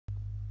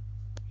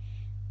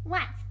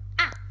What's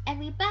up,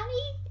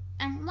 everybody,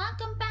 and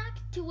welcome back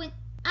to an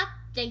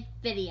update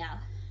video.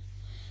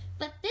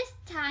 But this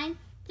time,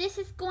 this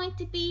is going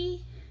to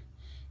be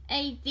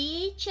a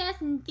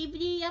VHS and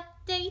DVD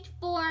update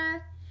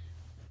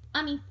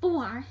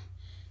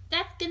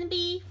that's gonna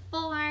be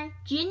for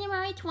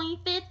January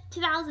 25th,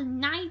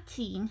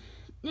 2019.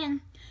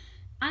 And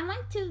I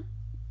went to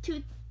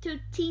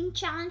Teen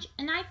Challenge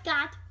and I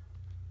got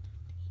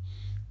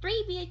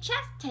 3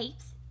 VHS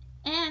tapes,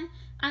 and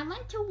I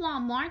went to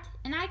Walmart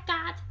and I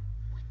got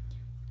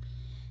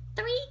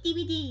 3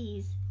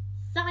 DVDs.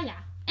 So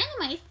yeah,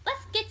 anyways,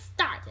 let's get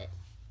started.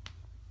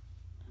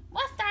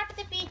 We'll start with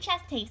the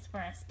VHS tapes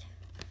first.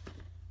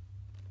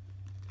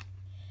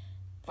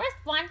 First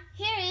one,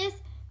 here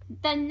is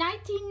the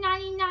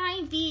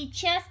 1999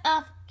 VHS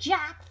of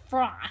Jack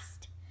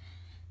Frost.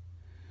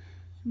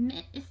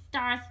 It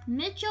stars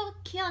Mitchell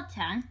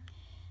Kilton.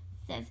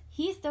 Says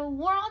he's the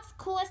world's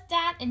coolest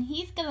dad and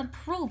he's gonna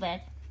prove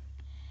it.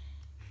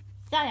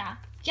 So yeah,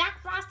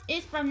 Jack Frost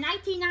is from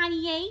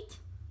 1998.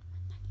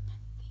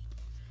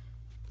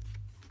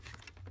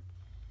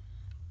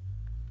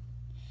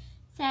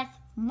 Says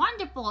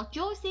wonderful,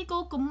 Joe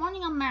Siegel, Good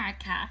Morning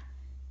America.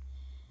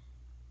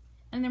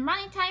 And the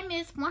running time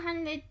is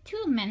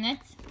 102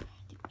 minutes.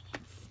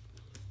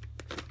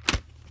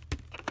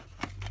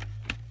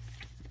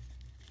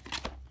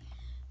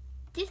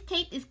 This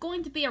tape is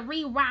going to be a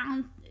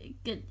rewound.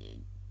 This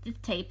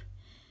tape.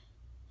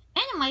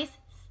 Anyways,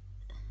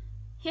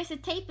 here's the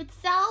tape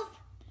itself,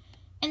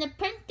 and the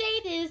print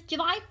date is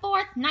July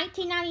 4th,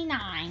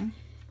 1999.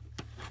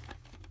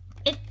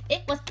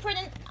 It was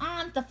printed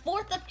on the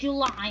 4th of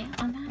July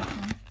on that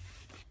one.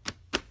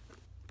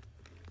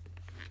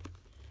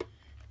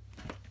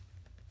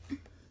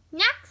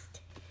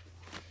 Next,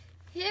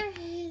 here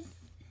is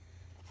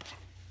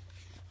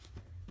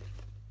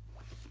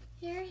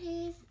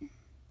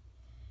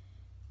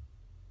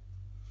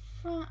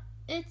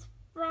it's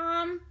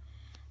from,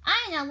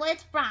 I don't know what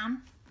it's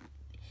from.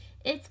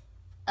 It's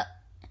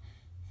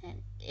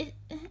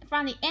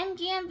from the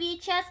MGM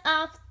VHS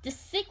of The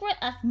Secret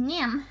of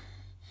NIMH.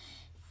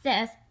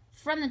 Says,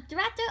 from the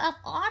director of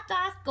All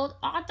Dogs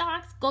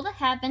Go to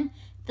Heaven,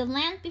 The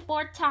Land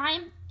Before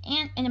Time,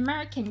 and An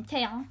American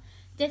Tale.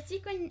 The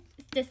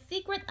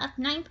Secret of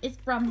NIMH is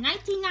from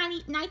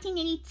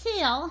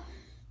 1982.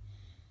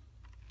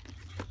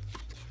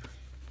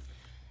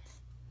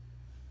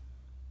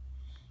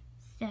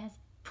 Says,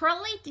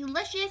 pearly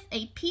delicious,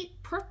 a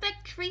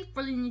perfect treat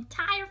for the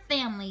entire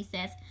family,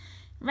 says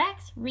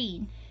Rex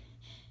Reed.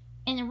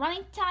 And the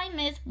running time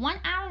is 1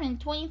 hour and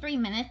 23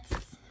 minutes.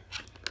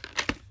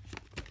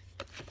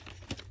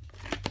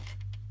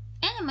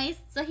 Anyways,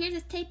 so here's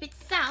this tape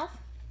itself.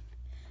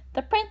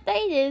 The print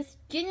date is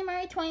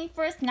January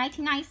 21st,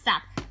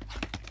 1997.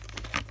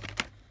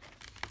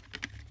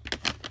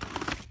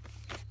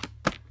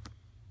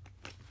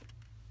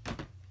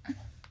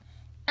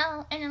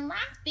 Oh, and the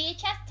last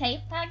VHS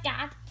tape I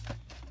got,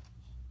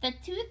 the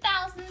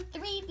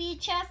 2003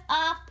 VHS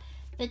of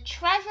The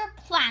Treasure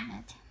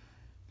Planet.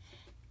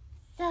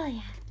 So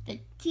yeah,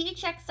 the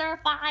THX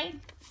certified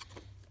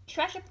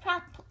Treasure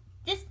Planet.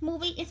 This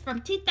movie is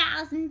from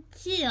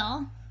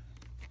 2002.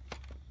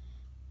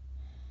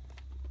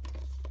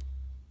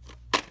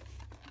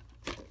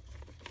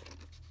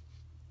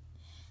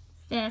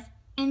 Says,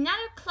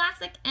 another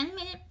classic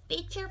animated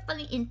feature for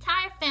the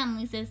entire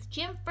family, says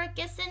Jim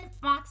Ferguson,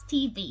 Fox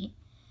TV.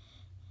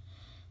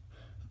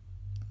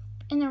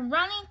 And the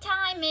running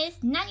time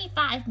is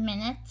 95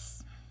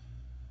 minutes.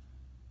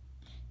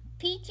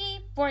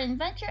 PG for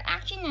adventure,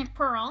 action, and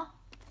pearl.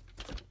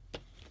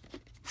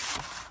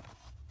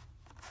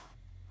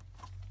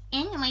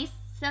 Anyways,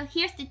 so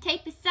here's the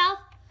tape itself.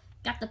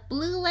 Got the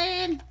blue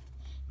lid.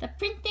 The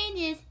print date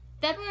is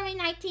February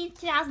 19th,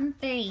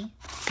 2003.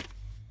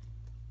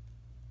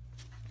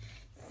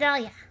 So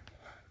yeah.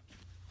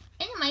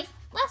 Anyways,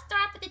 let's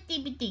start with the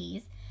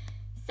DVDs.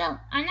 So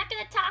I'm not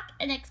gonna talk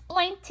and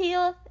explain to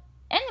you.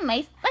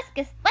 Anyways, let's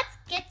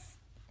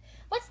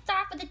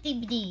start with the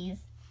DVDs.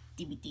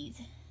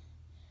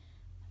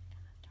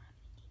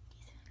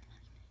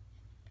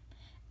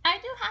 I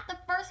do have the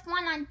first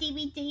one on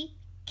DVD, in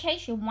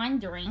case you're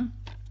wondering.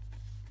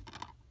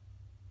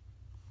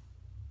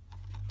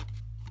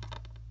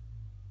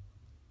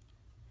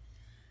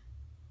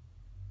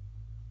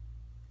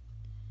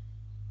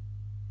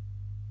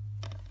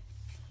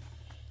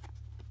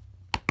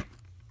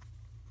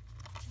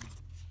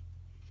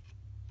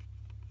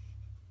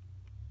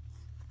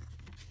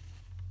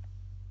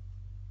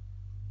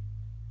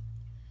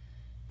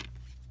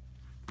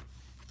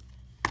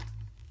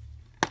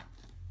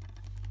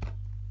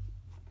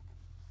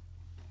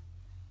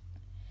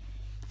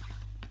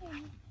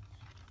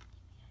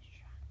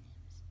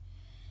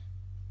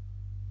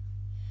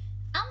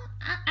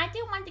 I do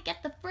want to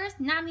get the first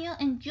Romeo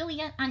and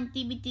Juliet on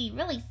DVD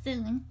really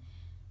soon.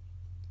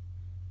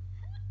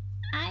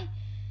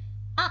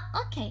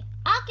 Okay,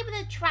 I'll give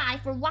it a try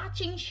for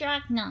watching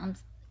Sherlock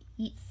Gnomes.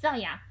 So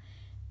yeah,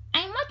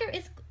 I wonder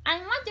if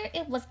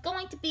it was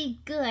going to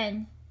be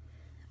good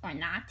or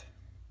not.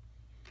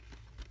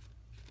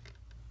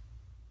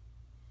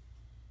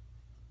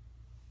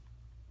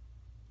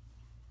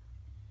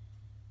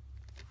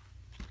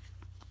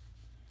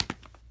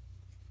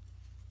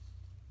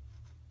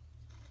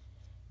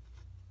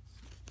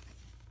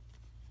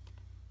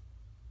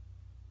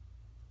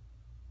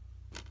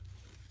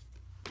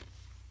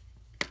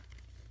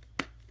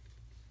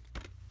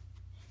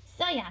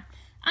 yeah,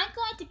 I'm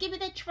going to give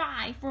it a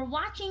try for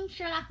watching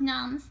Sherlock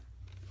Gnomes.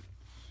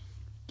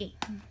 Okay.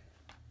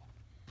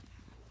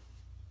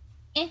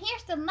 And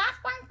here's the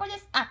last one for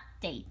this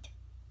update.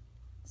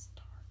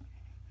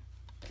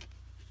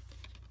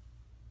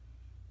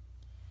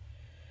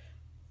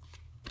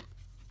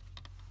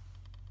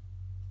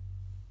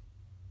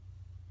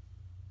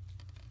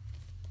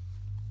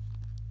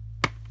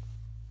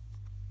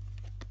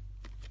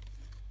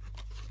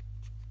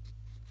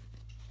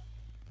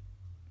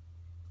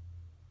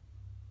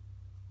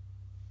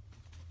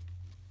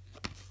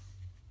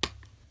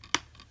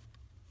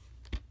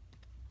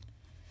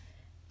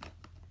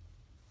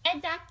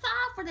 And that's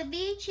all for the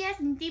VHS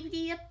and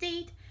DVD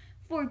update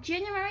for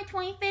January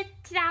 25th,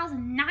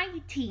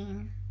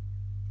 2019.